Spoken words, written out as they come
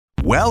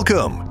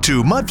Welcome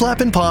to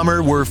Mudflap and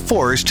Palmer Were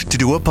Forced to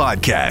Do a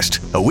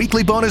Podcast, a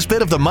weekly bonus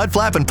bit of the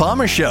Mudflap and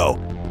Palmer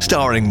Show,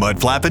 starring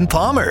Mudflap and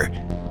Palmer.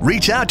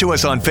 Reach out to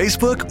us on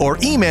Facebook or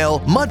email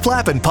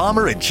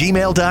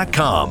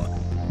mudflapandpalmer@gmail.com.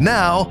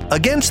 Now,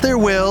 against their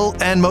will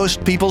and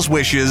most people's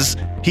wishes,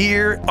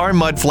 here are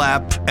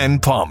Mudflap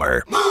and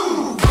Palmer.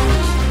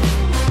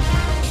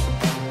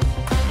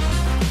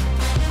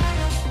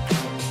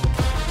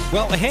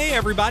 Well, hey,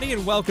 everybody,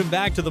 and welcome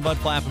back to the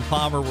Mudflap and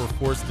Palmer We're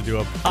Forced to Do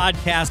a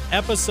Podcast,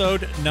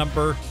 episode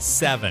number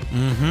 7.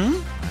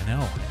 I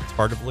know. It's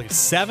hard to believe.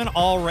 7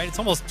 already. It's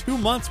almost 2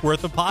 months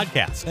worth of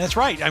podcasts. That's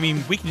right. I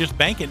mean, we can just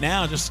bank it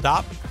now, just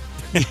stop.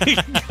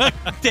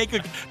 Take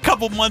a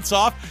couple months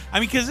off.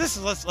 I mean, because this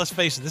is, let's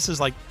face it, this is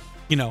like,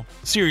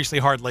 seriously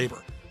hard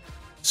labor.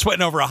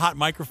 Sweating over a hot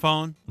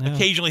microphone,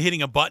 occasionally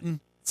hitting a button.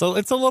 So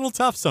it's a little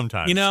tough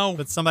sometimes.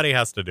 But somebody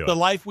has to do it. The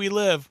life we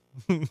live.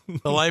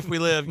 The life we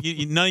live.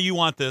 None of you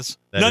want this.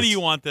 None of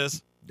you want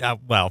this.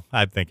 Well,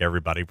 I think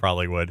everybody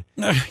probably would.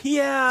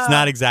 Yeah. It's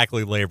not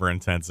exactly labor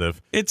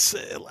intensive. It's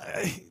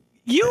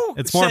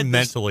It's more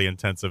mentally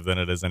intensive than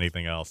it is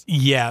anything else.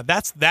 Yeah,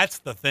 that's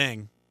the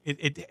thing.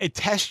 It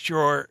tests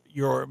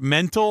your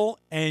mental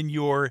and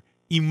your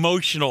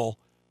emotional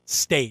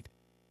state.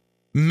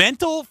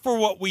 Mental for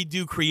what we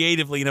do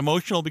creatively, and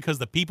emotional because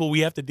the people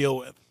we have to deal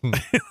with.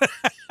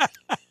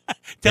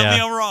 Tell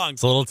me I'm wrong.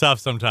 It's a little tough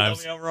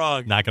sometimes. Tell me I'm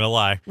wrong. Not going to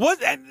lie.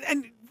 What?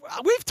 And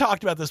we've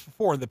talked about this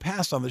before in the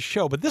past on the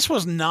show, but this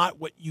was not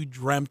what you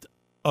dreamt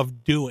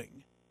of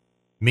doing.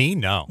 Me?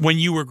 No. When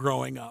you were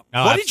growing up.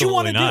 Oh, what did you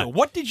want to not. do?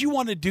 What did you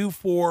want to do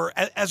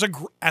as a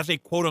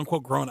quote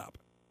unquote grown up?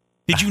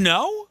 Did you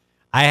know?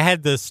 I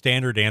had the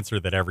standard answer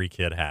that every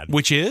kid had.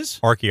 Which is?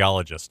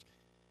 Archaeologist.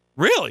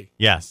 Really?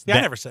 Yes. Yeah,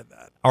 I never said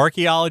that.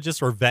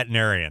 Archaeologist or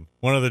veterinarian.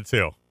 One of the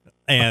two.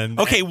 And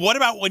okay, what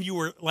about when you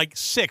were like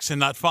 6 and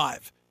not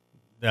 5?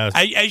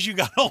 As you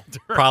got older?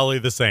 Probably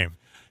the same.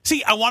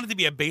 See, I wanted to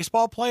be a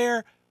baseball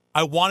player.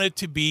 I wanted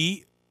to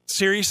be,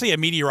 seriously, a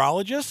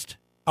meteorologist.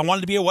 I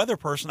wanted to be a weather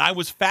person. I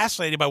was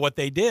fascinated by what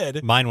they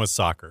did. Mine was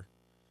soccer.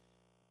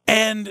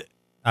 And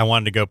I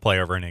wanted to go play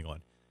over in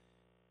England.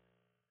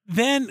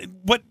 Then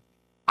what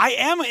I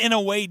am, in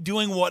a way,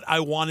 doing what I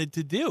wanted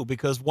to do,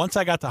 because once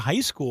I got to high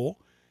school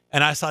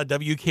and I saw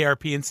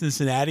WKRP in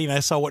Cincinnati and I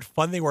saw what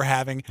fun they were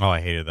having. Oh,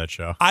 I hated that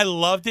show. I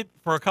loved it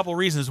for a couple of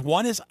reasons.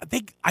 One is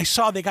I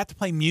saw they got to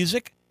play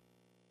music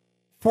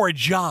for a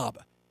job.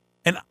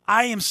 And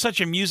I am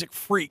such a music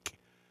freak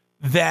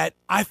that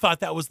I thought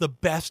that was the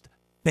best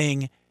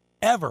thing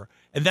ever.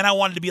 And then I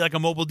wanted to be like a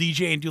mobile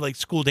DJ and do like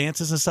school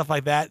dances and stuff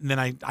like that. And then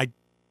I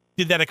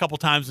did that a couple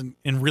times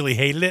and really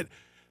hated it.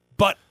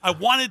 But I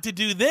wanted to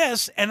do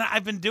this, and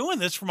I've been doing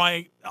this for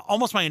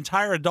almost my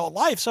entire adult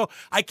life, so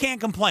I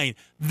can't complain.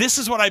 This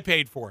is what I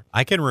paid for.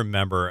 I can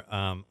remember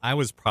I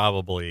was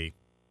probably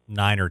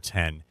 9 or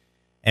 10,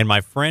 and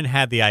my friend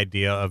had the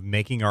idea of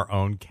making our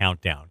own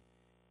countdown.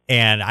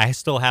 And I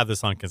still have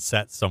this on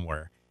cassette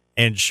somewhere.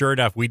 And sure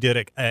enough, we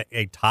did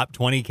a top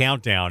 20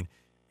 countdown,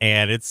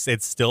 and it's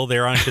still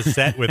there on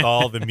cassette with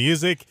all the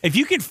music. If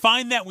you can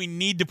find that, we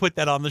need to put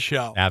that on the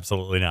show.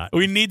 Absolutely not.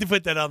 We need to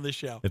put that on the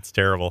show. It's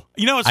terrible.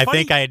 It's I funny.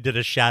 think I did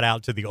a shout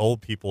out to the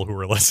old people who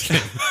were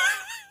listening.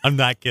 I'm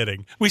not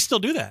kidding. We still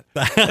do that.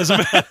 As a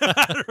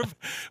matter of,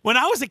 when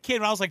I was a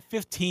kid, when I was like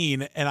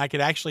 15, and I could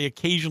actually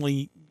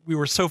occasionally, we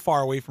were so far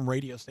away from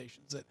radio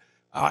stations that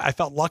I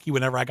felt lucky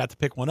whenever I got to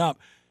pick one up.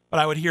 But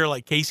I would hear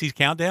like Casey's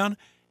Countdown,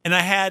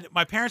 and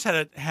my parents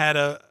had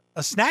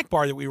a snack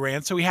bar that we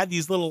ran, so we had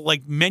these little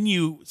like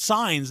menu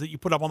signs that you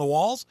put up on the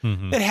walls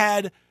that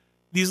had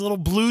these little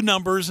blue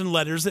numbers and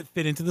letters that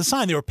fit into the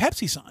sign. They were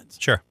Pepsi signs.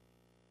 Sure.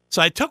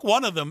 So I took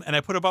one of them and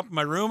I put it up in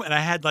my room, and I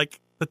had like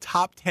the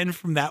top 10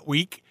 from that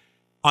week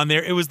on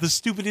there. It was the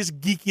stupidest,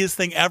 geekiest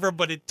thing ever,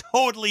 but it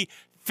totally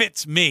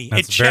fits me.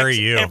 That's it checks very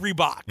you. every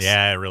box.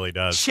 Yeah, it really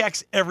does.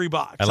 Checks every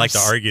box. I'd like to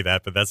argue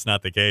that, but that's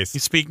not the case.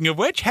 Speaking of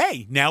which,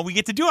 hey, now we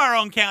get to do our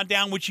own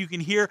countdown, which you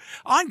can hear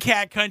on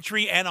Cat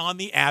Country and on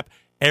the app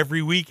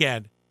every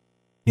weekend.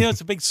 It's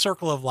a big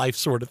circle of life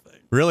sort of thing.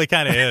 Really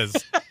kind of is.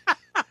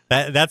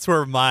 That's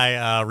where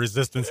my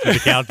resistance to the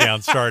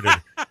countdown started,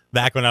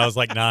 back when I was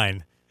like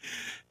 9.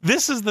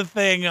 This is the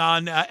thing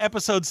on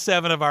episode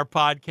 7 of our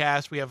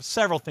podcast. We have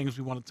several things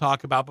we want to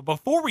talk about, but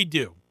before we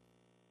do,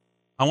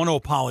 I want to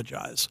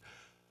apologize.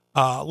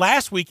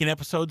 Last week in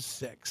episode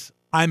 6,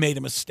 I made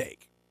a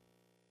mistake.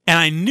 And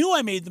I knew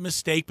I made the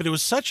mistake, but it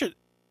was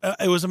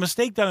a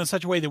mistake done in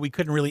such a way that we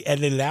couldn't really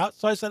edit it out.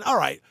 So I said, all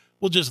right,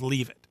 we'll just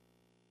leave it.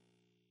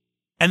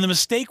 And the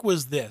mistake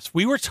was this.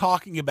 We were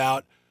talking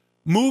about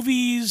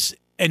movies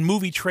and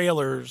movie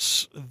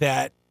trailers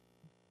that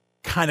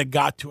kind of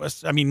got to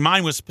us. I mean,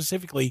 mine was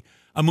specifically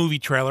a movie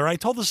trailer. I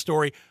told the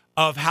story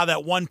of how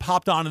that one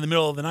popped on in the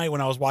middle of the night when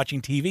I was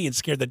watching TV and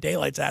scared the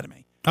daylights out of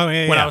me. Oh,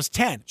 yeah. When I was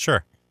 10.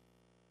 Sure.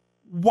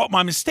 What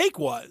my mistake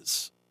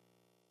was,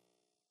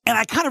 and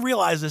I kind of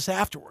realized this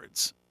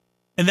afterwards,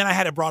 and then I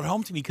had it brought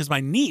home to me because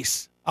my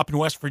niece up in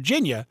West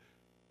Virginia,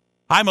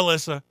 hi,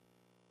 Melissa,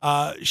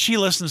 she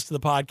listens to the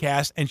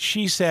podcast, and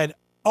she said,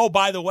 oh,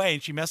 by the way,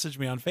 and she messaged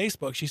me on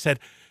Facebook. She said,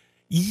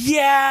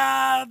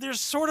 yeah, there's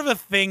sort of a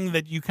thing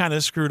that you kind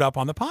of screwed up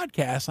on the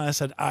podcast. And I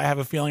said, I have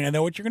a feeling I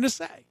know what you're going to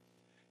say.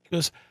 She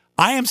goes,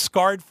 I am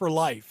scarred for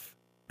life.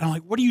 And I'm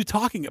like, what are you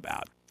talking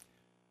about?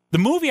 The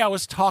movie I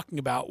was talking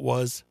about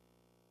was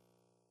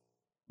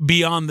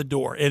Beyond the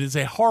Door. It is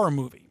a horror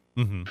movie.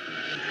 Mm-hmm.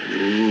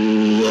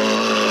 Who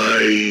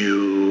are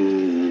you?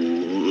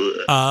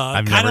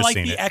 I've kind never of like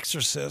seen The it.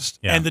 Exorcist.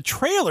 Yeah. And the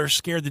trailer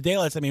scared the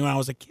daylights out of me when I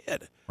was a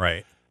kid.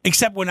 Right.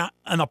 Except when on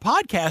the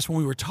podcast, when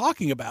we were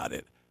talking about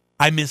it,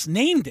 I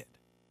misnamed it.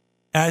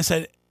 And I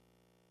said,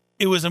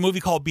 it was a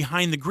movie called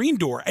Behind the Green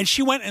Door. And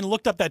she went and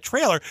looked up that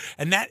trailer,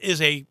 and that is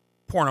a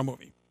porno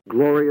movie.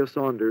 Gloria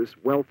Saunders,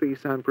 wealthy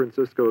San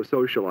Francisco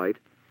socialite,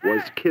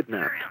 was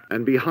kidnapped.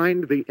 And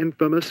behind the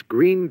infamous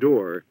Green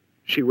Door,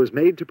 she was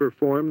made to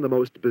perform the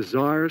most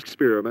bizarre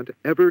experiment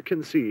ever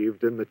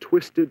conceived in the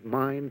twisted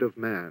mind of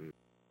man.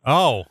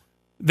 Oh.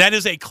 That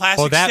is a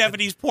classic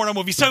 70s porno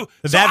movie. So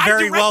that I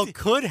very well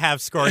directed- could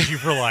have scarred you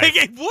for life.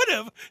 It would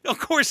have. Of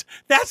course,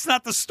 that's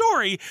not the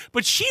story.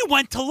 But she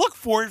went to look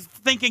for it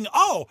thinking,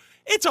 oh,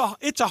 it's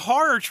a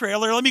horror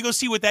trailer. Let me go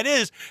see what that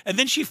is. And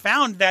then she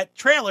found that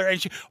trailer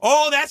and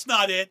that's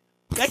not it.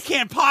 That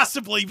can't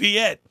possibly be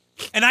it.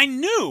 And I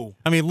knew.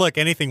 I mean, look,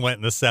 anything went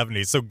in the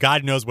 70s, so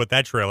God knows what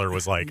that trailer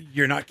was like.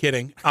 You're not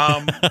kidding.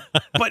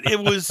 But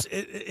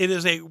it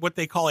is what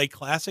they call a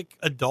classic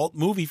adult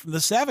movie from the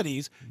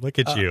 70s. Look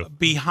at you.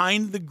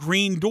 Behind the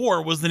Green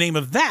Door was the name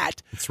of that.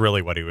 It's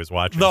really what he was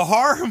watching. The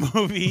horror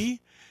movie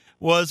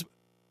was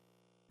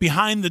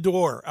Behind the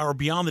Door or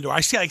Beyond the Door. I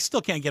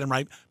still can't get them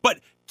right.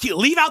 But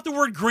leave out the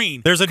word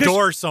green. There's a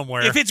door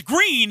somewhere. If it's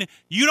green,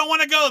 you don't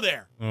want to go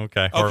there.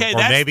 Okay. Okay, Or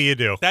maybe you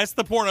do. That's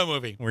the porno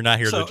movie. We're not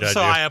here to judge So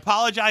you. I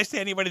apologize to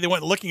anybody that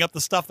went looking up the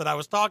stuff that I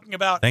was talking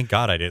about. Thank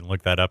God I didn't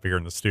look that up here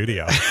in the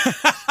studio.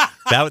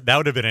 that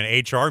would have been an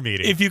HR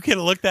meeting. If you could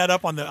look that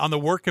up on the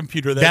work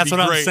computer, that'd That's be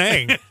what great. I'm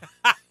saying.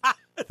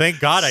 Thank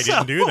God I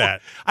didn't do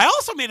that. I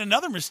also made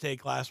another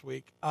mistake last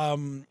week,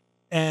 and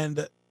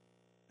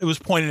it was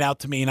pointed out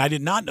to me, and I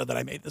did not know that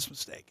I made this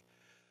mistake.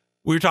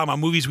 We were talking about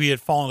movies we had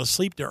fallen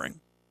asleep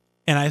during,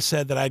 and I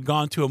said that I'd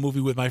gone to a movie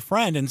with my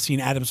friend and seen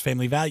Addams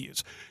Family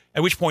Values,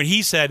 at which point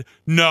he said,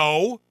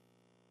 no.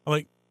 I'm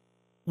like,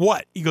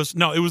 what? He goes,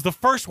 no, it was the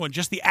first one,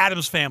 just the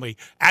Addams Family.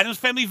 Addams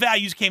Family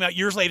Values came out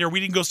years later. We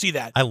didn't go see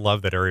that. I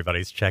love that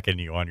everybody's checking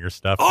you on your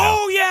stuff now.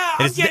 Oh, yeah.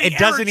 It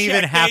doesn't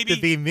even have baby.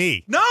 to be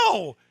me.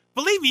 No.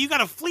 Believe me, you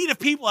got a fleet of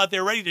people out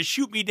there ready to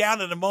shoot me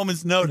down at a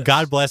moment's notice.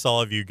 God bless all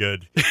of you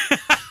good.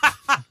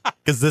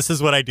 Because this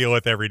is what I deal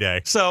with every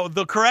day. So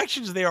the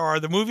corrections there are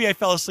the movie I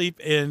fell asleep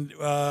in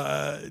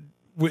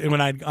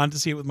when I'd gone to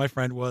see it with my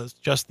friend was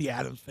just the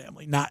Addams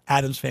Family, not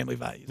Addams Family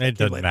Values. It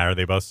doesn't matter.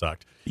 They both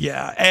sucked.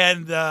 Yeah,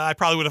 and I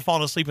probably would have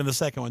fallen asleep in the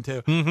second one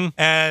too. Mm-hmm.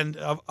 And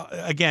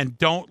again,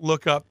 don't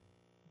look up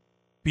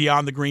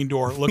Beyond the Green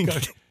Door. Look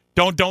up,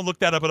 don't look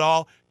that up at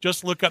all.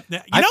 Just look up.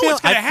 What's going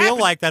to happen? I feel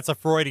like that's a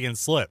Freudian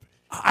slip.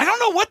 I don't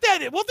know what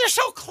that is. Well, they're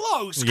so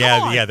close. Yeah,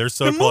 Come on. yeah, they're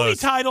so the close. movie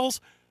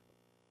titles,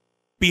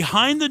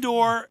 Behind the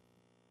Door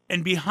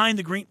and Behind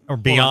the Green. Or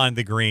Beyond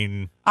the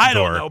Green I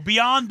Door. don't know.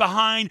 Beyond,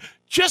 behind.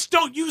 Just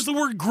don't use the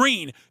word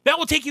green. That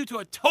will take you to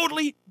a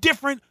totally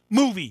different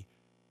movie.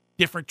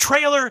 Different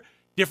trailer,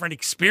 different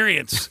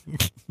experience.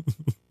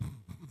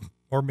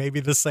 Or maybe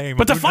the same.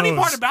 But the Who funny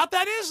knows? part about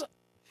that is,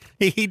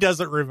 He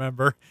doesn't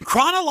remember.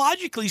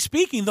 chronologically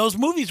speaking, those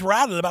movies were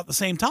out at about the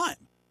same time.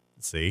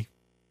 See?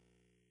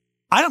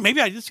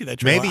 Maybe I did see that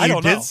trailer. Maybe I you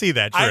don't did know. see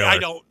that trailer. I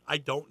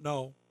don't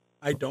know.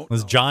 I don't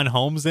Was know. John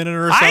Holmes in it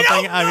or I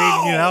something? don't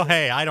I mean, know.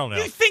 hey, I don't know.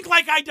 You think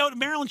like I don't.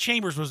 Marilyn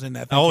Chambers was in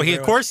that. Thank Oh, you of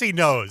very course he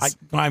knows. much.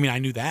 I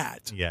knew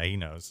that. Yeah, he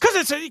knows.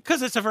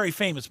 Because it's a very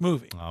famous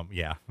movie.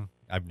 Yeah,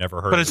 I've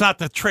never heard But of it's not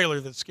the trailer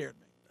that scared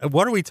me.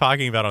 What are we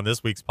talking about on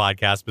this week's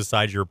podcast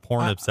besides your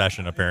porn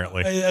obsession,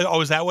 apparently?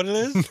 Oh, is that what it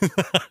is?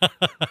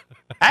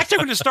 Actually,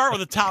 we're going to start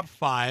with a top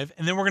 5,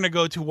 and then we're going to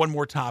go to one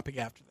more topic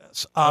after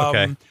this.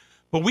 Okay.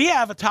 But we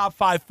have a top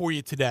 5 for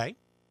you today.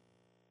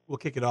 We'll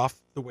kick it off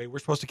the way we're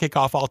supposed to kick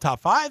off all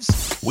top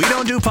 5s. We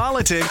don't do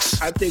politics,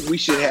 I think we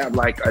should have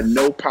like a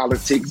no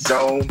politics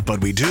zone.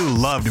 but we do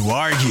love to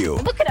argue.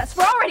 Look at us,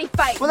 we're already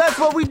fighting. Well, that's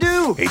what we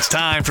do. It's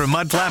time for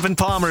Mudflap and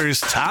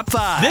Palmer's Top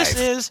 5. This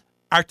is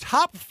our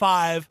top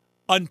 5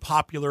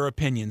 unpopular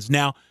opinions.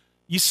 Now,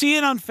 you see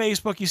it on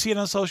Facebook, you see it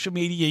on social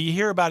media, you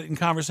hear about it in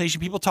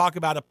conversation. People talk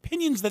about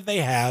opinions that they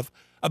have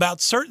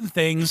about certain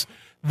things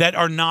that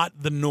are not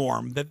the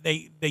norm, that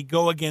they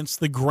go against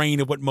the grain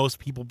of what most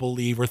people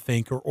believe or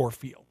think or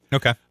feel.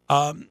 Okay.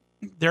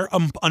 They're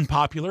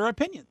unpopular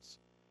opinions.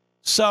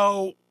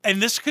 So,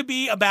 and this could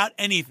be about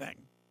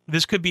anything.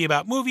 This could be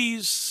about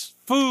movies,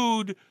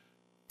 food,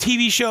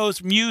 TV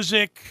shows,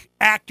 music,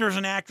 actors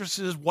and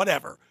actresses,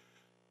 whatever.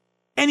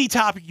 Any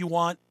topic you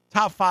want,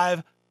 top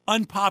 5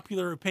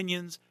 unpopular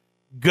opinions,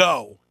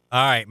 go.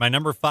 All right. My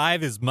number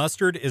 5 is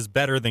mustard is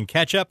better than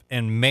ketchup,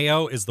 and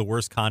mayo is the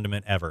worst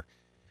condiment ever.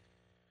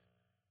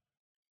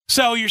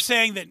 So you're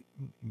saying that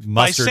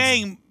by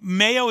saying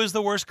mayo is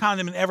the worst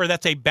condiment ever,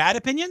 that's a bad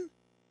opinion?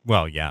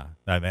 Well, yeah.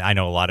 I mean, I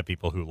know a lot of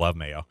people who love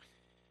mayo.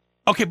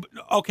 Okay.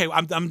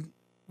 I'm.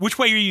 Which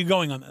way are you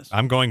going on this?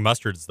 I'm going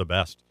mustard's the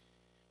best.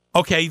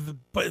 Okay,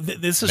 but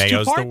this is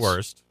Mayo's two parts? the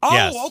worst. Oh,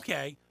 Yes.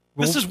 okay.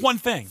 This is one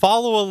thing.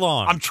 Follow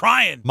along. I'm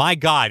trying. My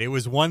God, it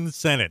was one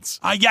sentence.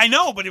 Yeah, I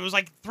know, but it was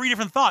like three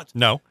different thoughts.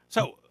 No.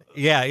 So,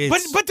 Yeah.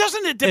 but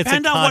doesn't it it's a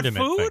depend on what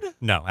condiment food thing.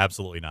 No,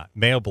 absolutely not.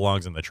 Mayo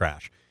belongs in the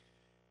trash.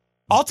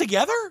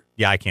 altogether?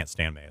 Yeah, I can't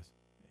stand mayonnaise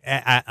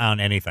on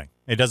anything.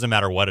 It doesn't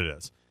matter what it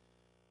is.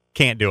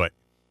 Can't do it.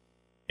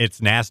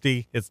 It's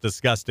nasty. It's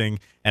disgusting.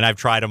 And I've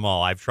tried them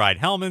all. I've tried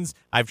Hellman's.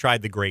 I've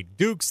tried the Great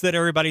Dukes that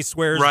everybody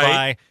swears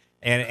by.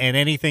 And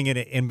anything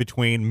in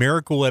between.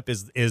 Miracle Whip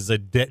is a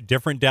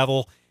different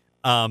devil.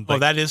 But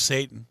That is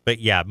Satan. But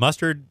yeah,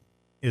 mustard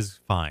is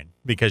fine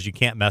because you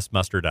can't mess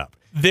mustard up.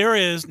 There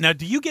is. Now,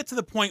 do you get to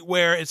the point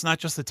where it's not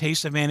just the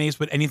taste of mayonnaise,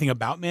 but anything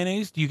about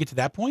mayonnaise? Do you get to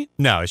that point?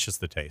 No, it's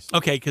just the taste.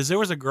 Okay, because there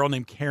was a girl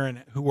named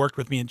Karen who worked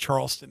with me in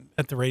Charleston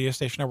at the radio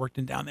station I worked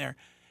in down there.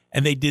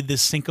 And they did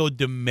this Cinco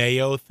de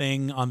Mayo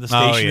thing on the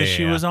station that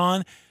she was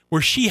on,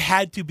 where she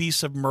had to be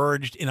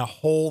submerged in a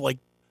whole like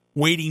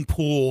waiting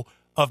pool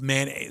of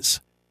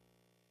mayonnaise.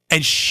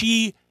 And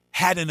she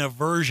had an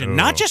aversion,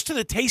 not just to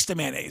the taste of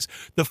mayonnaise,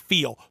 the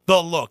feel,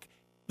 the look,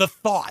 the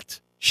thought.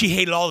 She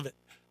hated all of it.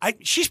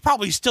 She's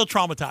probably still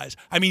traumatized.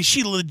 I mean,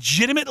 she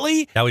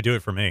legitimately That would do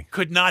it for me.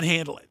 could not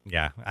handle it.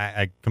 Yeah,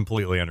 I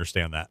completely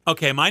understand that.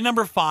 Okay, my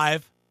number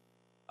 5,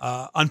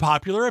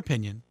 unpopular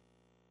opinion,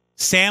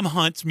 Sam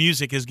Hunt's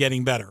music is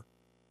getting better.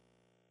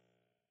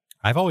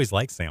 I've always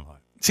liked Sam Hunt.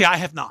 See, I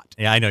have not.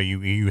 Yeah, I know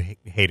you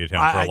hated him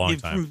for a long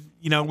time.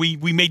 You know, we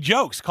made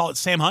jokes, call it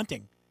Sam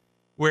Hunting,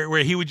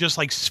 where he would just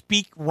like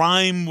speak,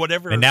 rhyme,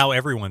 whatever. And now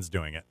everyone's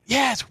doing it.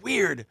 Yeah, it's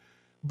weird.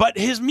 But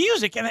his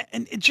music, and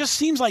it just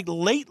seems like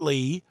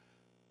lately,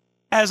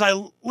 as I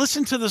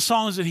listen to the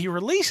songs that he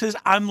releases,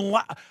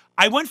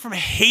 I went from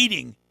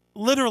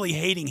literally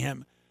hating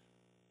him,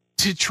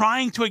 to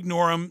trying to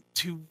ignore him,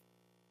 to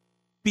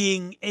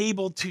being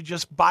able to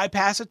just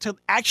bypass it, to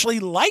actually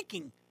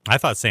liking. I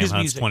thought Sam his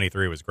Hunt's music.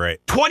 23 was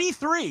great.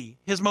 23,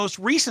 his most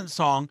recent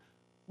song,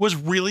 was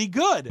really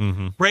good.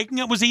 Mm-hmm. Breaking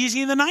Up was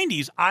easy in the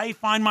 90s. I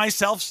find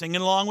myself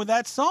singing along with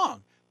that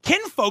song.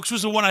 Kinfolks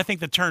was the one I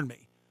think that turned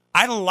me.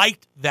 I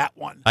liked that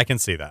one. I can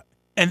see that.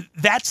 And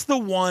that's the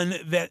one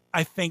that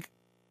I think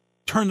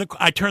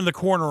I turned the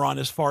corner on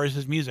as far as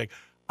his music.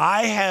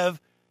 I have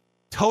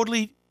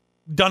totally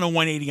done a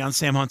 180 on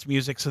Sam Hunt's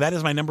music. So that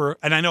is my number.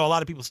 And I know a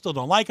lot of people still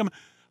don't like him.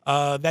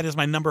 That is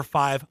my number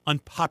 5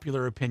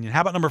 unpopular opinion.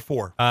 How about number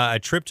 4? A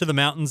trip to the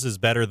mountains is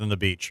better than the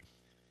beach.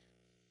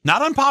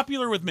 Not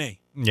unpopular with me.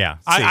 Yeah.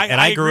 See,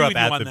 I grew agree up with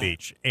you at on the that.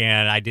 beach,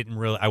 and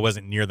I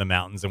wasn't near the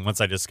mountains. And once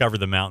I discovered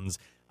the mountains,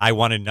 I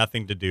wanted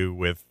nothing to do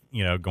with,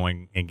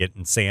 going and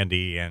getting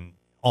sandy and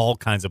all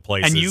kinds of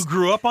places. And you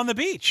grew up on the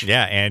beach.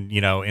 Yeah, and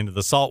into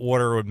the salt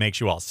water would make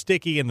you all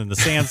sticky, and then the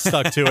sand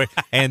stuck to it,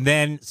 and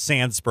then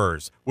sand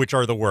spurs, which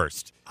are the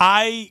worst.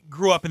 I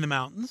grew up in the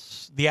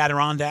mountains, the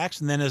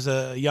Adirondacks, and then as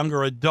a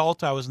younger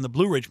adult, I was in the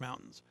Blue Ridge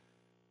Mountains.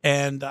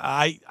 And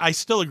I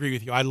still agree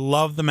with you. I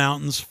love the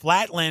mountains.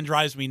 Flatland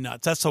drives me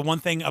nuts. That's the one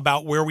thing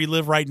about where we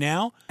live right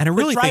now. And I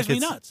really drives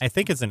think me nuts. I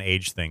think it's an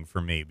age thing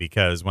for me,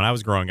 because when I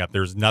was growing up,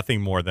 there's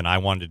nothing more than I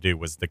wanted to do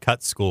was to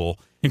cut school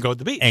And go to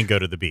the beach. and go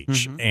to the beach.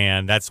 Mm-hmm.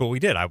 And that's what we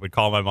did. I would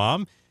call my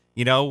mom,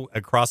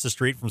 across the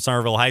street from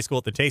Somerville High School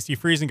at the Tasty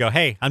Freeze and go,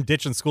 "Hey, I'm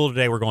ditching school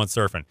today. We're going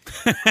surfing."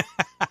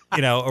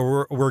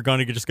 Or we're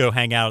going to just go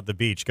hang out at the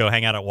beach, go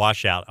hang out at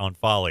Washout on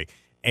Folly.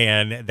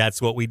 And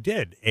that's what we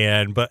did.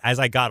 But as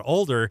I got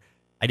older,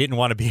 I didn't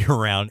want to be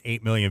around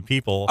 8 million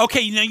people.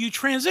 Okay, now you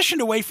transitioned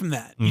away from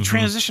that. You Mm-hmm.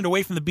 transitioned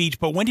away from the beach,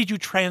 but when did you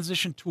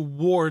transition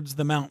towards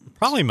the mountains?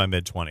 Probably in my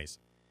mid-20s.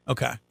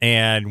 Okay.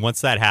 And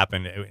once that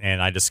happened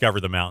and I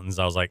discovered the mountains,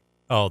 I was like,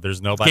 oh,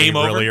 there's nobody Game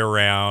over? really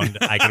around.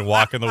 I can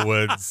walk in the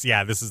woods.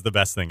 Yeah, this is the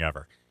best thing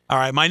ever. All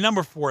right, my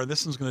number 4,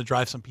 this one's going to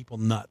drive some people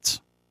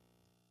nuts.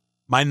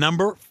 My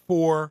number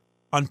 4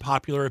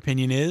 unpopular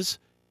opinion is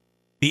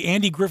the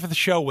Andy Griffith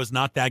Show was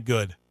not that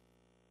good.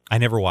 I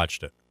never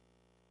watched it.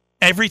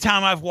 Every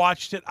time I've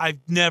watched it, I've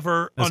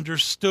never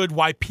understood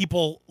why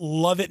people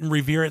love it and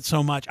revere it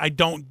so much. I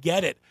don't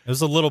get it. It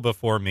was a little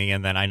before me,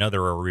 and then I know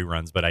there were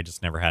reruns, but I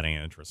just never had any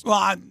interest.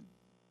 Well,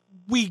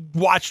 we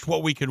watched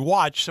what we could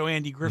watch, so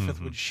Andy Griffith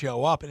Mm-hmm. would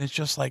show up, and it's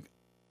just like,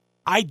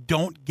 I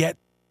don't get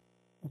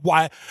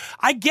why.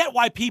 I get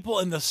why people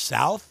in the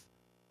South,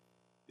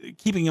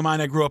 keeping in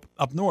mind I grew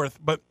up north,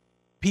 but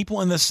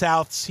people in the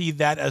South see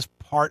that as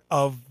part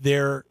of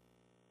their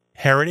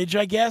heritage,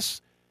 I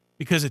guess,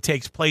 because it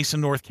takes place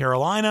in North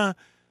Carolina.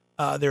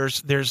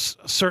 There's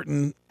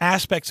certain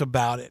aspects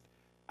about it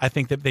I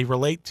think that they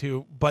relate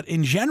to, but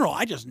in general,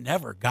 I just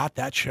never got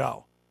that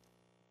show.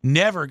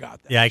 Never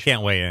got that. Yeah, I show.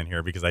 can't weigh in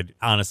here because I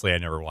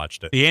never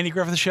watched it. The Andy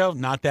Griffith Show,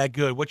 not that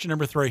good. What's your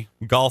number 3?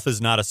 Golf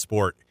is not a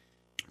sport.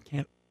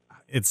 Can't.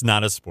 It's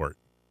not a sport.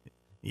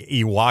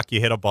 You walk,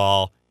 you hit a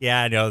ball.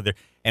 Yeah, I know.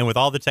 And with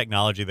all the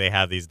technology they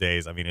have these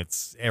days, I mean,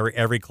 it's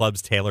every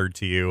club's tailored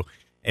to you.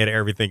 and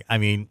everything. I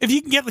mean, if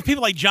you can get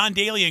people like John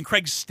Daly and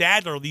Craig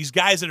Stadler, these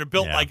guys that are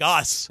built Yeah. like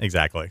us,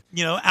 exactly.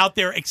 out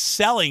there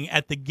excelling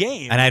at the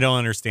game. And I don't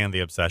understand the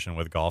obsession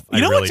with golf.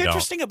 You know I really what's don't.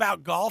 interesting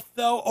about golf,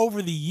 though,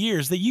 over the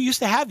years, that you used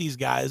to have these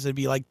guys that'd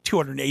be like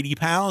 280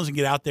 pounds and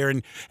get out there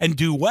and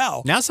do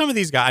well. Now some of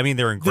these guys, I mean,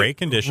 they're in great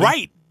condition.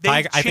 Right. They've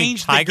I think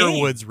changed the Tiger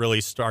game. Woods really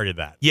started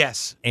that.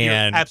 Yes.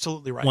 And you're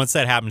absolutely right. Once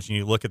that happens and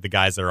you look at the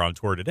guys that are on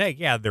tour today,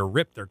 yeah, they're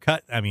ripped, they're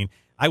cut. I mean,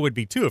 I would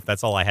be too if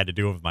that's all I had to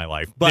do with my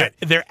life. But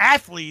they're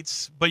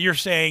athletes, but you're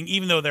saying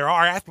even though there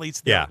are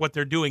athletes, what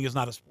they're doing is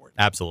not a sport.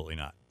 Absolutely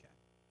not.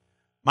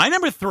 My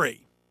number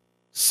 3,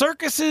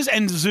 circuses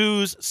and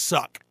zoos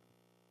suck.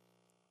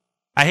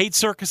 I hate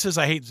circuses.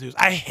 I hate zoos.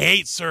 I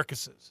hate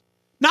circuses.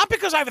 Not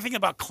because I have a thing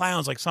about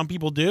clowns like some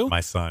people do.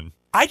 My son.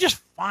 I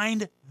just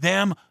find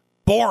them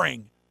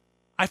boring.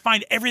 I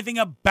find everything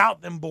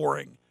about them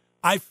boring.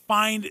 I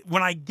find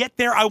when I get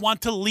there, I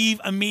want to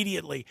leave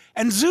immediately.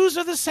 And zoos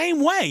are the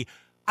same way.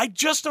 I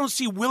just don't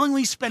see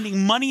willingly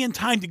spending money and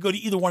time to go to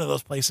either one of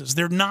those places.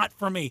 They're not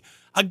for me.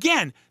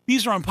 Again,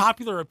 these are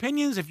unpopular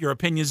opinions. If your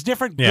opinion's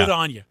different, good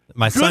on you.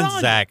 My Good son,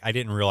 on Zach, I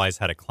didn't realize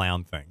had a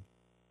clown thing.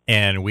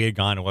 And we had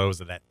gone to, what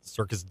was it, that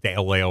Circus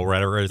Dale or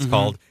whatever it's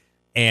called.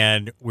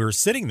 And we were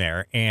sitting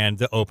there, and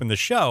to open the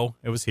show,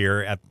 it was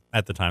here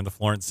at the time, the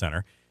Florence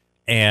Center,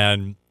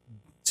 and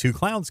 2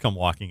 clowns come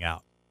walking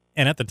out.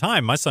 And at the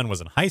time, my son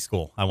was in high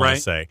school, I want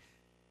to say.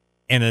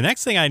 And the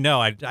next thing I know,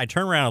 I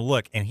turn around and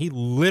look, and he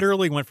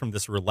literally went from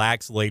this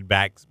relaxed,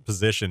 laid-back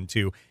position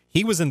to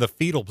he was in the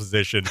fetal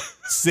position,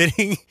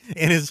 sitting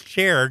in his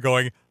chair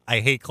going, I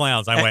hate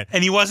clowns. I went.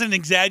 And he wasn't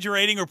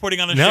exaggerating or putting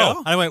on a No.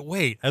 show? I went,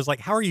 wait. I was like,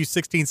 how are you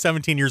 16,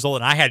 17 years old?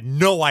 And I had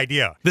no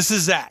idea. This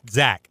is Zach.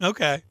 Zach.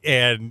 Okay.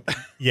 And,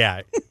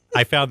 yeah,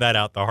 I found that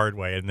out the hard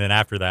way. And then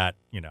after that,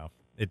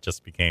 it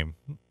just became,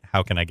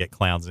 how can I get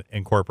clowns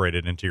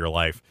incorporated into your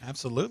life?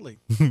 Absolutely.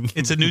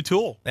 It's a new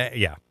tool.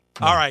 Yeah.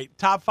 All right.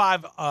 Top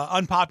 5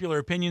 unpopular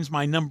opinions.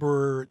 My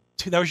number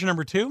 2. That was your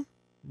number 2?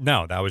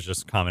 No, that was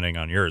just commenting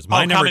on yours.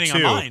 My number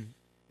commenting 2 on mine.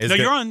 No,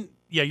 you're on.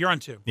 Yeah, you're on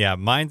 2. Yeah,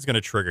 mine's going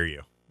to trigger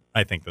you.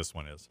 I think this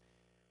one is.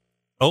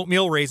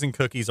 Oatmeal raisin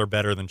cookies are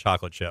better than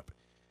chocolate chip.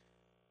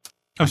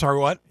 I'm sorry,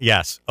 what?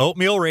 Yes.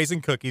 Oatmeal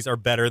raisin cookies are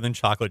better than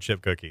chocolate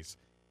chip cookies.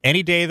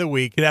 Any day of the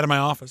week. Get out of my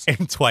office.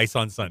 And twice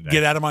on Sunday.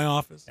 Get out of my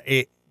office.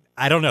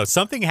 I don't know.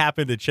 Something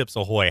happened at Chips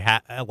Ahoy,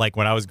 like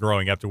when I was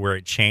growing up, to where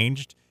it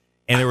changed.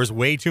 And there was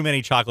way too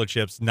many chocolate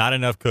chips, not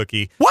enough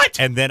cookie. What?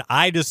 And then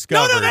I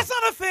discovered. No, that's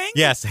not a thing.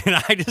 Yes. And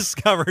I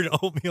discovered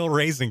oatmeal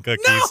raisin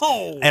cookies.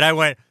 No. And I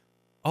went,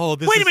 oh,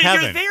 this is Wait a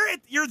minute.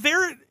 heaven. You're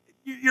there.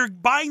 You're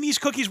buying these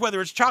cookies,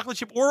 whether it's chocolate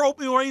chip or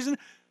oatmeal raisin,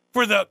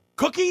 for the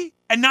cookie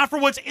and not for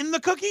what's in the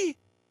cookie?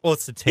 Well,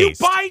 it's the taste.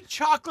 You buy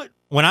chocolate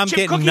when I'm chip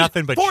getting cookies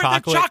nothing but for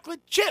chocolate, the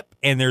chocolate chip.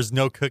 And there's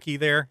no cookie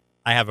there,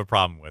 I have a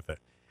problem with it.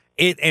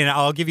 And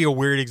I'll give you a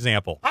weird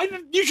example.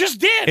 You just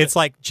did. It's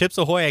like Chips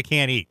Ahoy I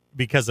can't eat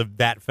because of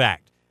that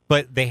fact.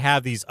 But they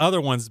have these other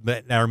ones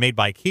that are made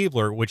by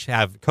Keebler, which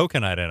have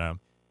coconut in them.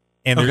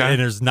 And, and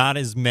there's not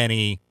as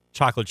many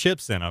chocolate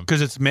chips in them.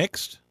 Because it's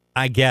mixed?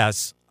 I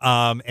guess.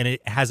 And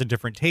it has a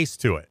different taste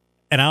to it.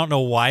 And I don't know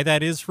why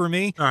that is for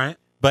me. All right.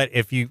 But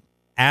if you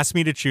ask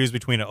me to choose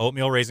between an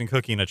oatmeal raisin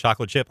cookie and a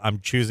chocolate chip,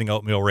 I'm choosing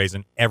oatmeal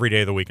raisin every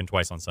day of the week and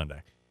twice on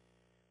Sunday.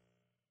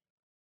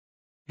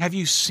 Have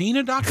you seen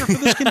a doctor for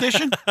this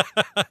condition?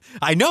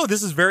 I know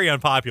this is very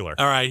unpopular.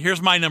 All right,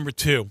 here's my number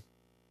 2.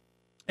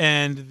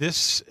 And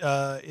this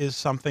is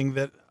something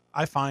that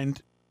I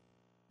find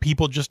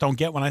people just don't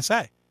get when I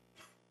say.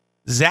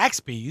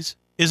 Zaxby's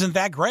isn't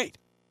that great.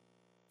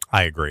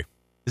 I agree.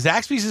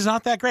 Zaxby's is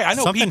not that great. I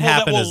know something people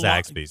happened that to will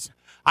Zaxby's.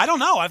 I don't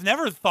know. I've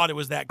never thought it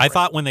was that great. I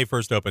thought when they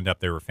first opened up,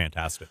 they were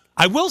fantastic.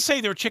 I will say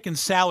their chicken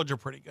salads are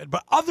pretty good.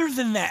 But other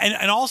than that,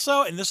 and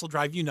also, and this will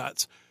drive you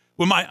nuts,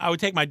 I would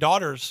take my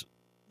daughters,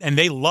 and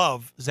they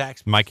love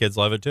Zaxby's. My kids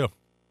love it too.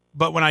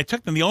 But when I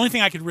took them, the only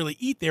thing I could really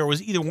eat there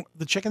was either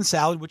the chicken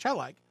salad, which I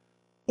like,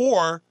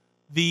 or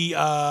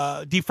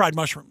the deep fried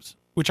mushrooms,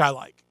 which I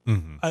like.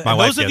 Mm-hmm.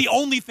 Those are the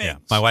only things. Yeah,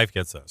 my wife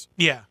gets those.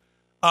 Yeah.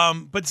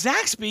 But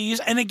Zaxby's,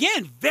 and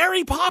again,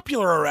 very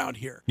popular around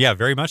here. Yeah,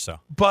 very much so.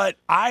 But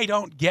I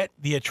don't get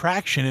the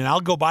attraction, and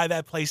I'll go by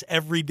that place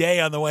every day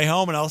on the way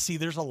home, and I'll see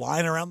there's a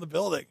line around the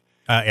building.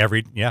 I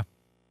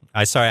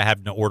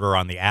have to order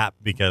on the app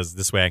because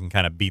this way I can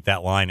kind of beat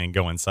that line and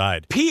go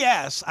inside.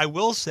 P.S. I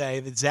will say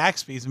that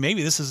Zaxby's,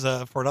 maybe this is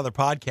for another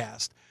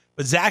podcast,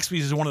 but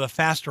Zaxby's is one of the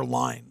faster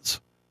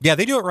lines. Yeah,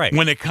 they do it right.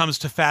 When it comes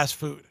to fast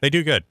food. They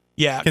do good.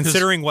 Yeah.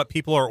 Considering what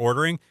people are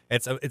ordering,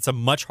 it's a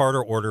much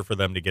harder order for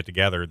them to get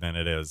together than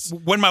it is.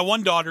 When my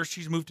one daughter,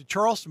 she's moved to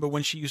Charleston, but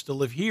when she used to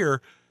live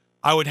here,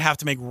 I would have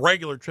to make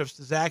regular trips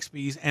to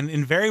Zaxby's, and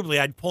invariably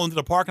I'd pull into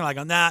the parking lot and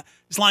I go, nah,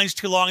 this line's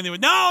too long. And they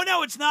would, no,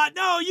 it's not.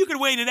 No, you can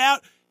wait it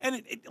out.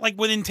 And like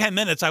within 10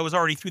 minutes, I was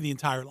already through the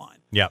entire line.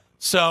 Yeah.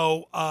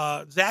 So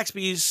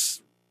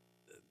Zaxby's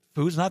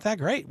food's not that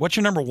great. What's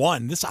your number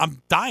 1?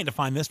 I'm dying to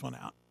find this one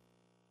out.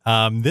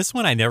 This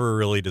one I never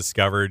really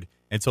discovered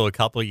until a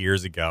couple of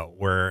years ago,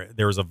 where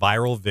there was a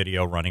viral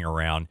video running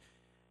around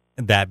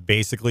that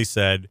basically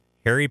said,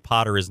 Harry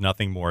Potter is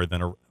nothing more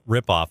than a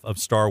ripoff of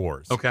Star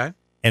Wars. Okay.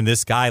 And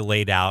this guy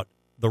laid out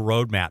the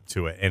roadmap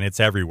to it, and it's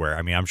everywhere.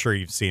 I mean, I'm sure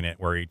you've seen it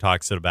where he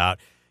talks about,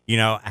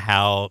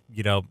 how,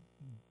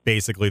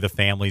 basically the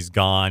family's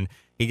gone.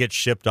 He gets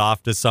shipped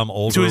off to some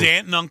older... To his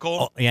aunt and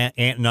uncle. Aunt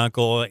and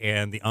uncle,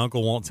 and the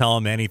uncle won't tell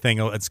him anything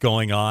that's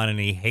going on, and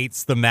he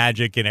hates the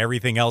magic and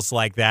everything else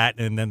like that.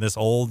 And then this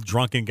old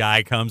drunken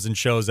guy comes and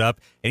shows up,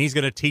 and he's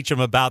going to teach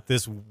him about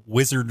this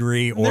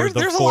wizardry or the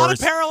There's Force. a lot of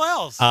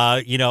parallels.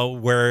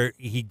 Where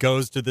he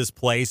goes to this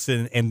place,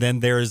 and then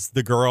there's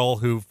the girl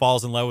who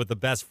falls in love with the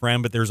best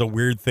friend, but there's a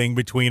weird thing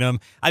between them.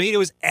 I mean, it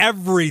was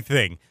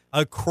everything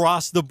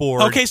across the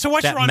board. Okay, so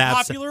what's your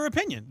unpopular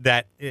opinion?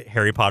 That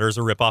Harry Potter is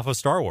a ripoff of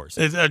Star Wars.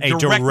 It's a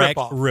direct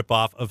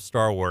ripoff of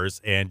Star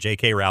Wars, and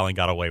J.K. Rowling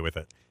got away with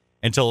it.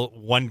 Until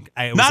one...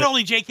 Not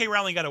only J.K.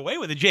 Rowling got away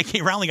with it,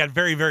 J.K. Rowling got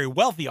very, very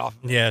wealthy off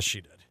of it. Yeah,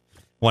 she did.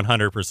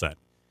 100%.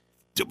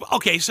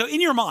 Okay, so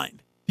in your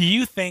mind, do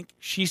you think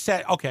she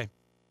said... Okay.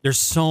 There's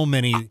so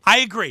many... I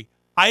agree.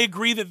 I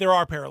agree that there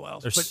are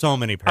parallels. There's so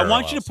many parallels.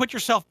 I want you to put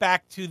yourself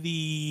back to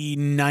the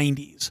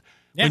 90s.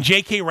 Yeah. When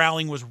J.K.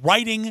 Rowling was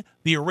writing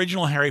the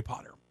original Harry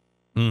Potter.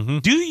 Mm-hmm.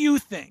 Do you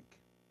think,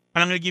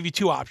 and I'm going to give you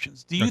two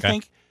options, do you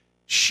think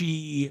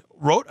she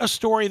wrote a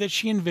story that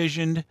she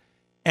envisioned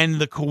and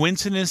the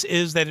coincidence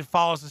is that it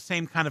follows the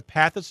same kind of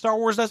path that Star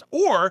Wars does?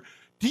 Or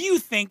do you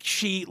think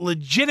she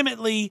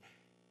legitimately,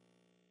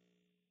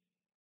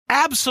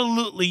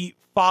 absolutely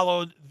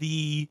followed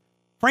the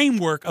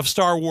framework of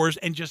Star Wars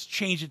and just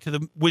changed it to the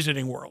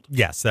wizarding world?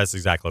 Yes, that's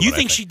exactly what I think. You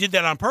think she did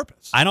that on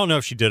purpose? I don't know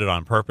if she did it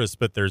on purpose,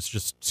 but there's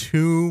just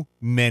too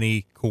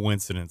many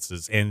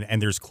coincidences,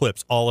 and there's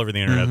clips all over the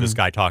internet of this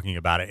guy talking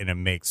about it, and it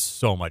makes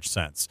so much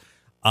sense.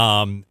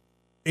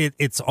 It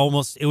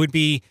would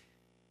be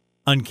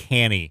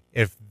uncanny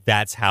if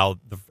that's how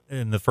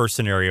in the first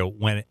scenario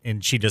went,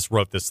 and she just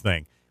wrote this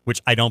thing,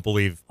 which I don't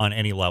believe on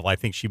any level. I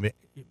think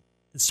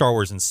Star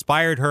Wars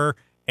inspired her,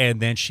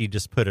 and then she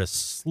just put a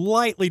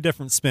slightly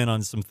different spin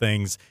on some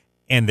things,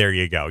 and there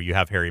you go. You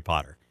have Harry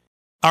Potter.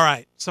 All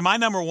right. So my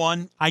number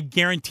one, I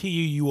guarantee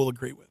you will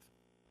agree with.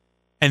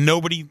 And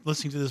nobody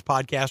listening to this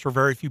podcast, or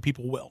very few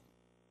people will.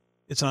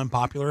 It's an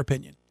unpopular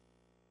opinion.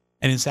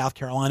 And in South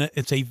Carolina,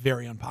 it's a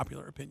very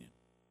unpopular opinion.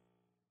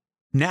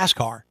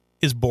 NASCAR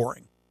is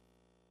boring.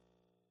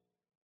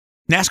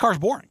 NASCAR is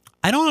boring.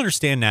 I don't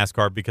understand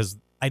NASCAR because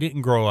I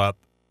didn't grow up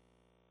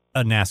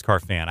a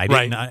NASCAR fan. I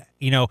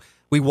didn't,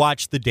 we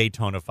watched the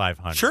Daytona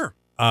 500. Sure.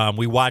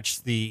 We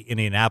watched the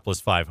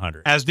Indianapolis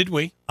 500. As did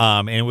we.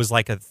 And it was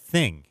like a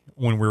thing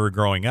when we were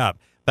growing up.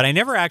 But I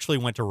never actually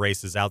went to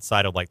races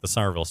outside of like the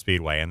Somerville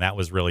Speedway, and that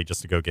was really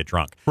just to go get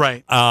drunk.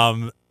 Right.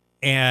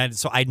 And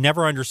so I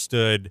never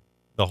understood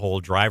the whole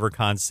driver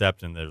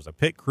concept, and there's a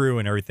pit crew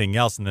and everything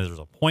else, and there's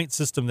a point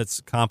system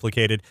that's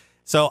complicated.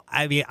 So,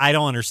 I mean, I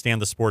don't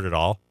understand the sport at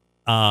all.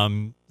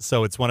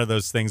 So it's one of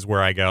those things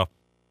where I go,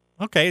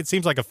 okay, it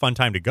seems like a fun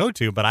time to go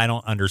to, but I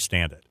don't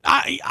understand it.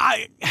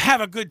 I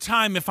have a good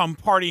time if I'm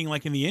partying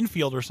like in the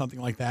infield or something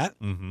like that,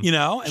 Mm-hmm.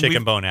 And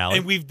Chicken Bone Alley.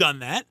 And we've done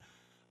that.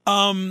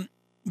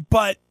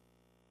 But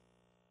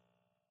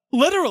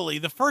literally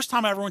the first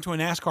time I ever went to a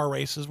NASCAR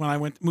race is when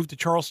I moved to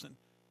Charleston,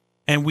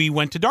 and we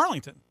went to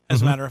Darlington.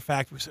 As a matter of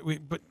fact, so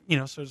it was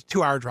a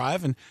 2-hour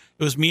drive, and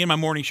it was me and my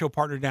morning show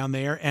partner down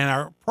there, and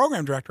our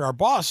program director, our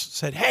boss,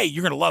 said, "Hey,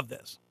 you're going to love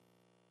this."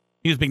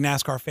 He was a big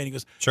NASCAR fan. He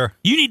goes, "Sure,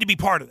 you need to be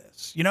part of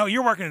this.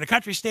 You're working at a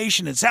country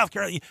station in South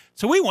Carolina."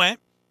 So we went,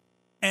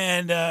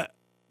 and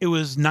it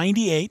was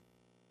 98,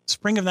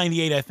 spring of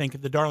 98, I think,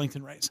 at the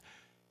Darlington race.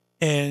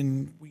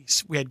 And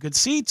we had good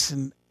seats,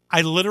 and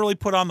I literally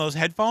put on those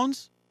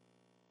headphones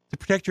to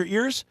protect your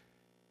ears,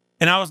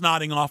 and I was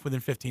nodding off within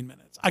 15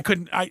 minutes. I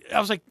couldn't, I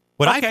was like,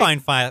 what okay. I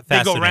find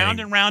fascinating. They go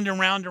round and round and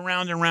round and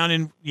round and round,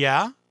 and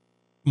yeah.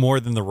 More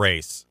than the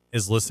race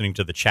is listening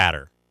to the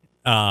chatter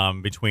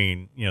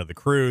between the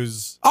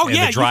crews and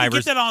the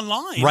drivers. You can get that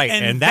online. Right,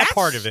 and that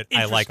part of it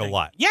I like a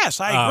lot. Yes,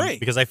 I agree.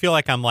 Because I feel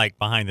like I'm like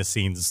behind the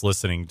scenes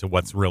listening to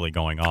what's really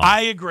going on.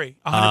 I agree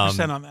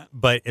 100% on that.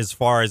 But as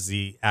far as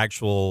the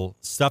actual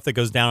stuff that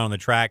goes down on the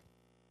track,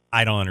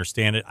 I don't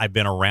understand it. I've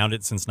been around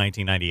it since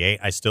 1998.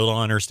 I still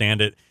don't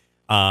understand it.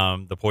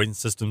 The poison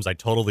systems, I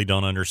totally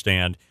don't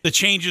understand. The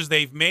changes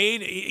they've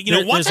made.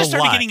 Once I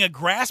started getting a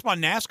grasp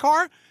on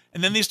NASCAR,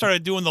 and then they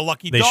started doing the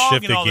lucky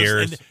dog and all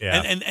gears, this,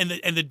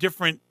 and the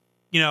different,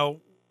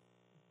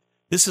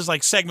 this is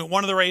like segment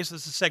 1 of the race,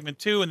 this is segment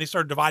 2, and they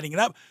started dividing it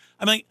up.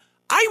 I mean,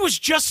 I was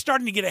just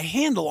starting to get a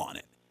handle on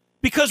it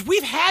because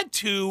we've had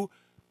to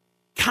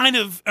kind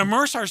of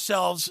immerse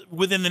ourselves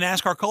within the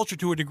NASCAR culture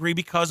to a degree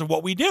because of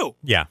what we do.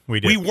 Yeah,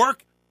 we do. We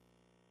work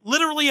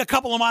literally a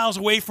couple of miles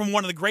away from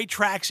one of the great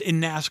tracks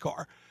in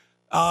NASCAR.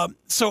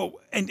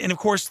 And of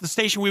course, the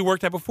station we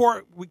worked at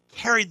before, we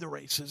carried the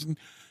races, and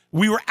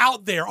we were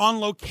out there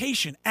on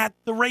location at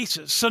the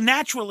races. So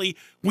naturally,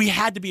 we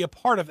had to be a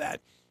part of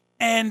that.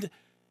 And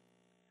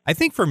I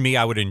think for me,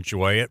 I would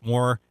enjoy it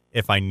more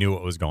if I knew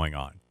what was going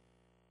on.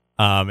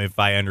 If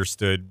I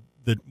understood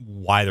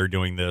why they're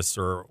doing this,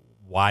 or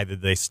why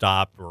did they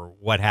stop, or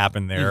what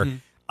happened there.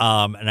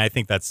 And I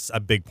think that's a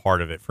big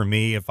part of it. For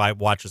me, if I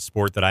watch a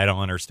sport that I don't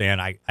understand,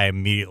 I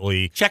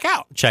immediately check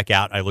out.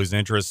 I lose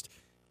interest.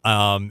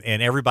 And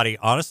everybody,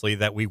 honestly,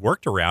 that we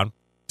worked around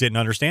didn't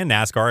understand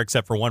NASCAR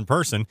except for one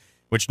person,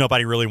 which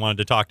nobody really wanted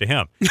to talk to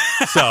him.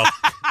 So,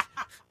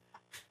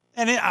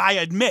 I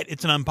admit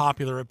it's an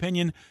unpopular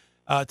opinion.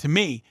 To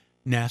me,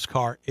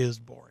 NASCAR is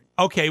boring.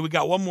 Okay, we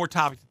got one more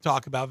topic to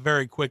talk about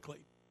very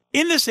quickly.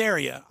 In this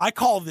area, I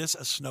call this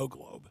a snow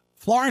globe.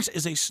 Florence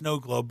is a snow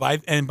globe,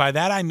 and by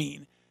that I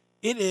mean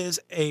it is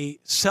a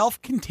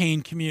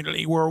self-contained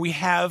community where we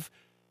have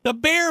the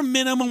bare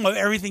minimum of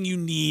everything you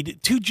need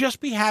to just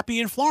be happy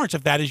in Florence,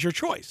 if that is your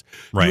choice.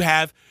 Right. You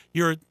have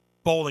your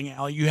bowling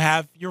alley, you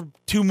have your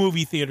 2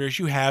 movie theaters,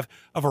 you have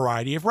a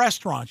variety of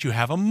restaurants, you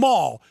have a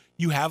mall,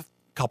 you have a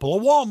couple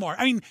of Walmart.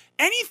 I mean,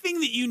 anything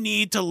that you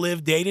need to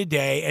live day to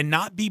day and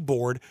not be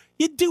bored,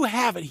 you do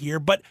have it here,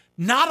 but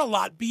not a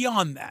lot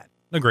beyond that.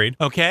 agreed.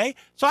 Okay?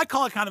 So I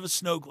call it kind of a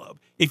snow globe.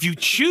 If you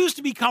choose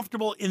to be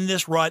comfortable in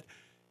this rut,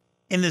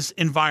 in this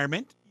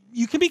environment,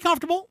 you can be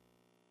comfortable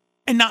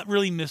and not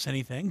really miss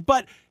anything.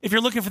 But if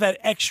you're looking for that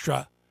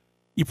extra,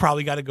 you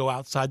probably got to go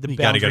outside the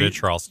boundary. You got to go to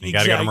Charleston. You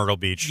got to go to Myrtle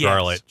Beach,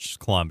 Charlotte,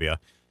 Columbia.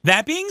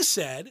 That being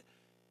said,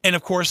 and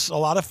of course, a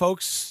lot of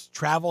folks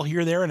travel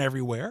here, there, and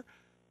everywhere.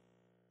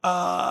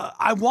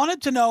 I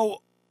wanted to know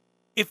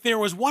if there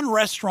was one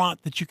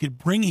restaurant that you could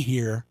bring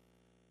here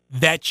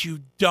that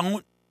you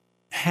don't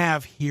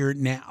have here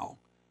now,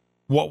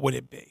 what would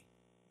it be?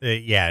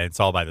 Yeah, it's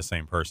all by the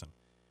same person.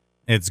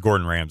 It's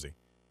Gordon Ramsay.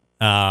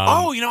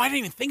 I didn't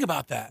even think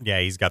about that. Yeah,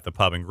 he's got the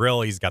pub and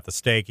grill. He's got the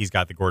steak. He's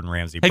got the Gordon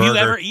Ramsay Have burger. you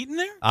ever eaten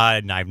there?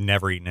 I've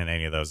never eaten at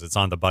any of those. It's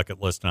on the bucket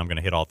list, and I'm going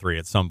to hit all 3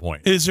 at some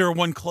point. Is there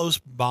one close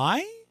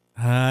by?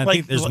 I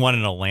think there's one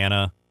in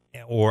Atlanta,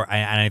 and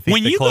I think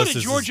when the you go closest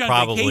to Georgia is on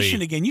probably,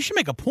 vacation again, you should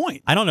make a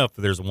point. I don't know if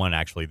there's one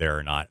actually there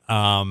or not.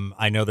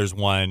 I know there's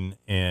one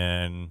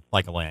in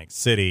like Atlantic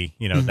City,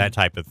 that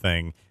type of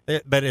thing.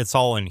 But it's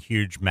all in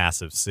huge,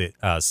 massive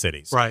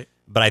cities. Right.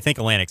 But I think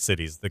Atlantic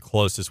City is the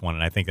closest one,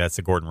 and I think that's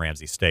the Gordon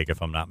Ramsay steak, if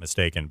I'm not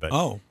mistaken. But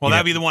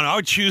that'd be the one I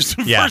would choose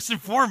first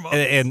and foremost.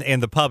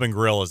 And the pub and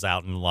grill is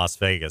out in Las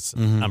Vegas,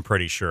 I'm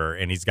pretty sure.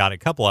 And he's got a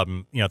couple of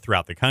them,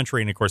 throughout the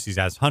country. And, of course, he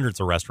has hundreds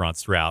of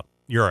restaurants throughout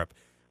Europe.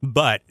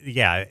 But,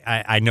 yeah,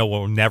 I know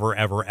we'll never,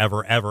 ever,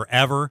 ever, ever,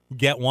 ever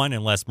get one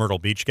unless Myrtle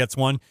Beach gets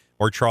one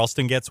or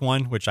Charleston gets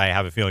one, which I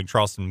have a feeling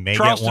Charleston may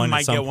get one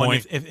at some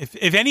point.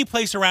 If any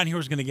place around here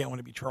is going to get one,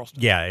 it'd be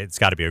Charleston. Yeah, it's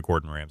got to be a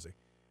Gordon Ramsay.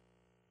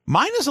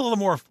 Mine is a little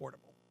more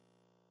affordable.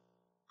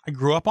 I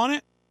grew up on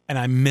it, and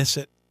I miss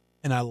it,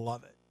 and I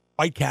love it.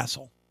 White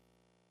Castle.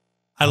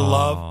 I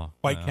love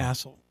White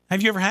Castle.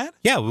 Have you ever had?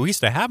 Yeah, we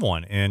used to have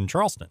one in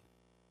Charleston.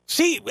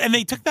 See, and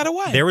they took that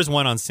away. There was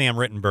one on Sam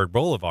Rittenberg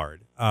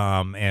Boulevard,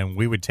 and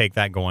we would take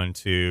that going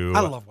to... I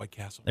love White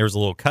Castle. There was a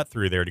little cut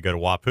through there to go to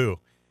Wapu.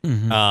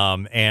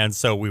 Mm-hmm. And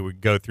so we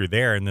would go through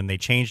there, and then they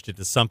changed it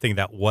to something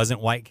that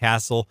wasn't White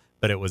Castle,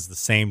 but it was the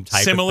same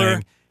type of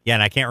thing. Yeah,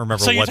 and I can't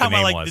remember what the name was. So you're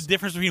talking about the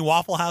difference between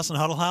Waffle House and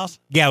Huddle House?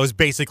 Yeah, it was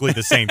basically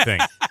the same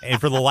thing.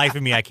 And for the life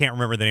of me, I can't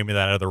remember the name of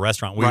that other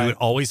restaurant. We would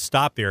always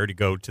stop there to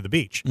go to the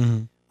beach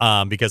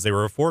because they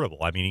were affordable.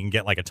 I mean, you can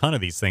get like a ton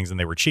of these things, and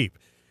they were cheap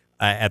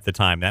at the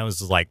time. That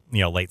was like,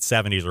 late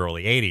 70s,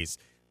 early 80s.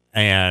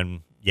 And,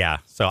 yeah,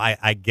 so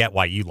I get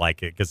why you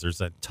like it because there's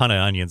a ton of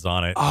onions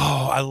on it.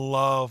 Oh, I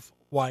love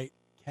White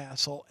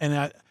Castle.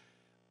 And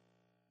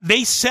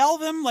they sell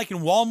them like in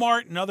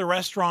Walmart and other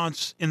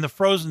restaurants in the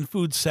frozen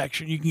food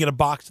section. You can get a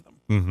box of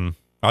them. Mm-hmm.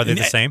 Are they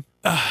the same?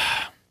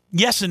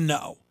 Yes and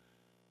no.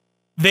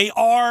 They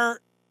are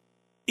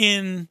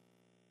in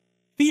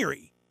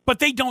theory, but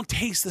they don't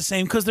taste the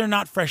same because they're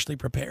not freshly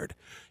prepared.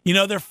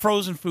 They're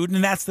frozen food,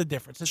 and that's the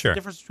difference. It's the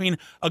difference between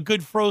a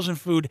good frozen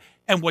food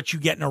and what you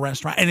get in a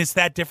restaurant, and it's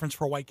that difference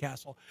for White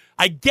Castle.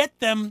 I get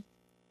them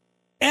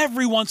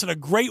every once in a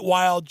great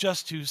while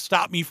just to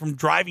stop me from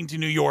driving to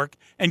New York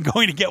and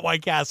going to get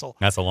White Castle.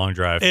 That's a long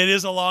drive. It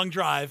is a long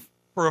drive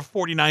for a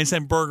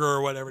 49-cent burger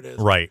or whatever it is.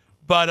 Right.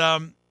 But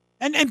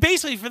and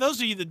basically, for those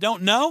of you that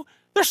don't know,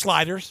 they're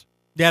sliders.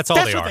 Yeah,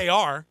 that's what they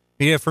are.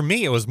 Yeah, for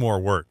me, it was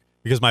more work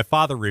because my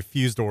father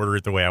refused to order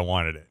it the way I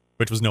wanted it,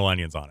 which was no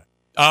onions on it.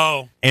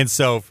 Oh. And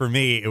so for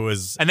me, it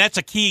was... And that's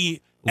a key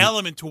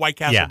element to White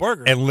Castle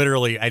burger. And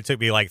literally, it took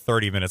me like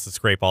 30 minutes to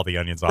scrape all the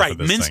onions off of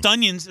this Minced thing.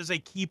 onions is a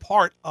key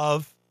part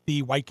of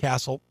the White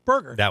Castle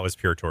burger. That was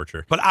pure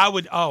torture. But I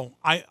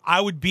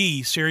would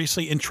be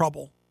seriously in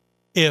trouble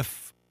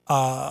if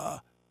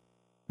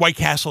White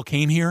Castle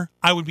came here.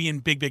 I would be in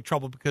big, big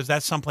trouble because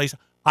that's someplace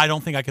I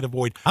don't think I could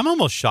avoid. I'm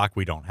almost shocked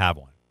we don't have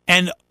one.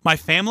 And my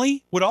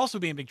family would also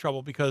be in big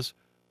trouble because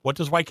what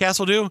does White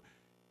Castle do?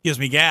 Gives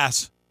me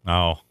gas.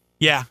 Oh.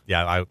 Yeah.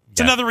 Yeah. It's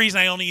another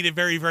reason I only eat it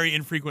very, very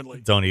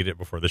infrequently. Don't eat it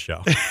before the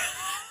show.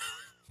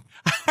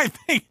 I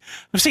think,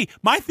 see,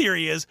 my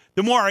theory is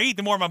the more I eat,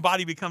 the more my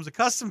body becomes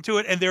accustomed to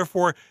it, and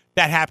therefore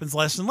that happens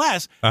less and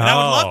less. And I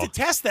would love to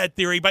test that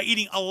theory by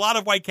eating a lot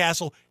of White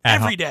Castle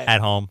every day.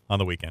 At home on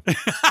the weekend.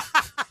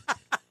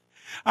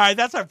 All right,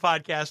 that's our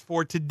podcast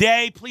for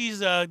today.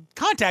 Please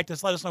contact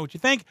us. Let us know what you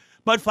think.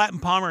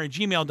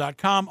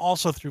 Mudflapandpalmer@gmail.com.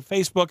 Also through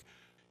Facebook.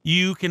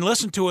 You can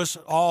listen to us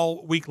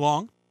all week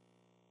long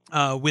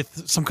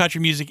with some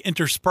country music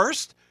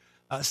interspersed.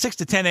 6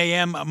 to 10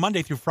 a.m.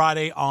 Monday through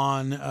Friday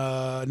on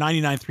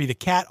 99.3 The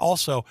Cat.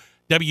 Also,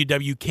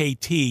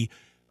 WWKT,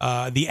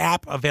 the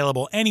app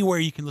available anywhere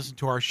you can listen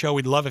to our show.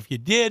 We'd love if you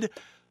did.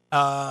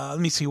 Let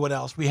me see what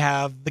else. We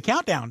have The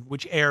Countdown,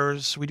 which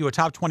airs. We do a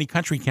top 20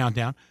 country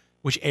countdown,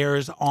 which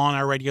airs on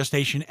our radio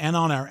station and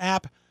on our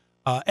app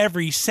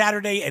every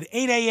Saturday at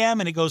 8 a.m.,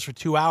 and it goes for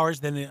 2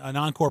 hours. Then an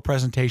encore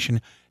presentation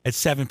at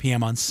 7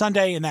 p.m. on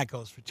Sunday, and that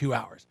goes for 2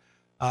 hours.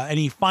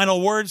 Any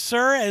final words,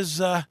 sir,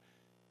 as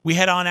we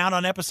head on out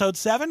on episode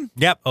 7?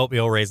 Yep,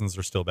 oatmeal raisins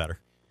are still better.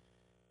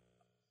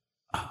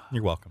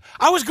 You're welcome.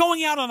 I was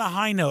going out on a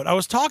high note. I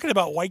was talking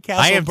about White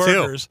Castle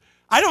burgers. Too.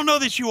 I don't know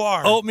that you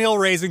are. Oatmeal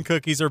raisin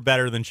cookies are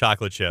better than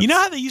chocolate chips. You know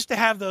how they used to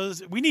have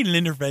those? We need an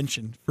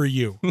intervention for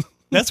you.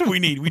 That's what we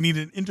need. We need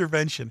an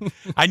intervention.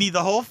 I need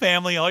the whole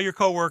family, all your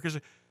coworkers.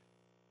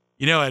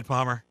 You know, Ed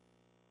Palmer,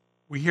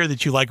 we hear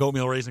that you like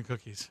oatmeal raisin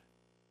cookies.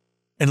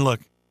 And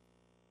look,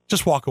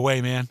 just walk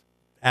away, man.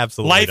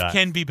 Absolutely Life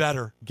can be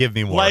better. Give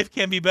me more. Life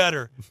can be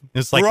better.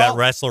 It's like that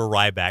wrestler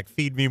Ryback.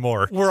 Feed me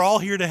more. We're all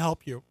here to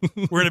help you.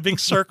 We're in a big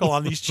circle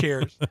on these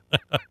chairs.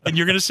 And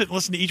you're going to sit and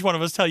listen to each one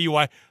of us tell you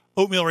why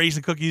oatmeal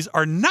raisin cookies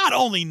are not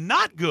only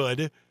not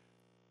good,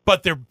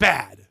 but they're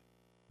bad.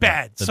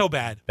 Bad. So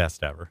bad.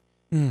 Best ever.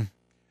 We'll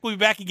be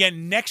back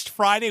again next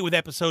Friday with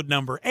episode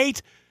number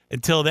 8.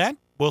 Until then,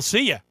 we'll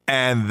see you.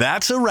 And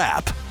that's a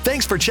wrap.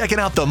 Thanks for checking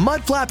out the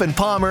Mudflap and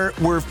Palmer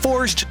We're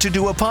Forced to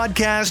Do a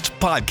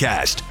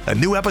podcast. A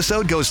new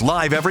episode goes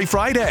live every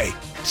Friday,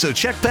 so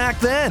check back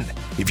then.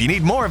 If you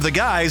need more of the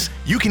guys,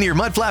 you can hear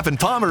Mudflap and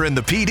Palmer and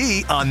the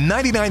PD on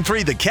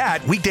 99.3 The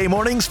Cat weekday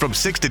mornings from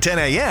 6 to 10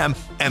 a.m.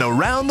 and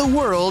around the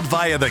world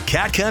via the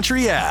Cat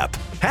Country app.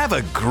 Have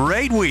a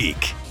great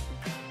week.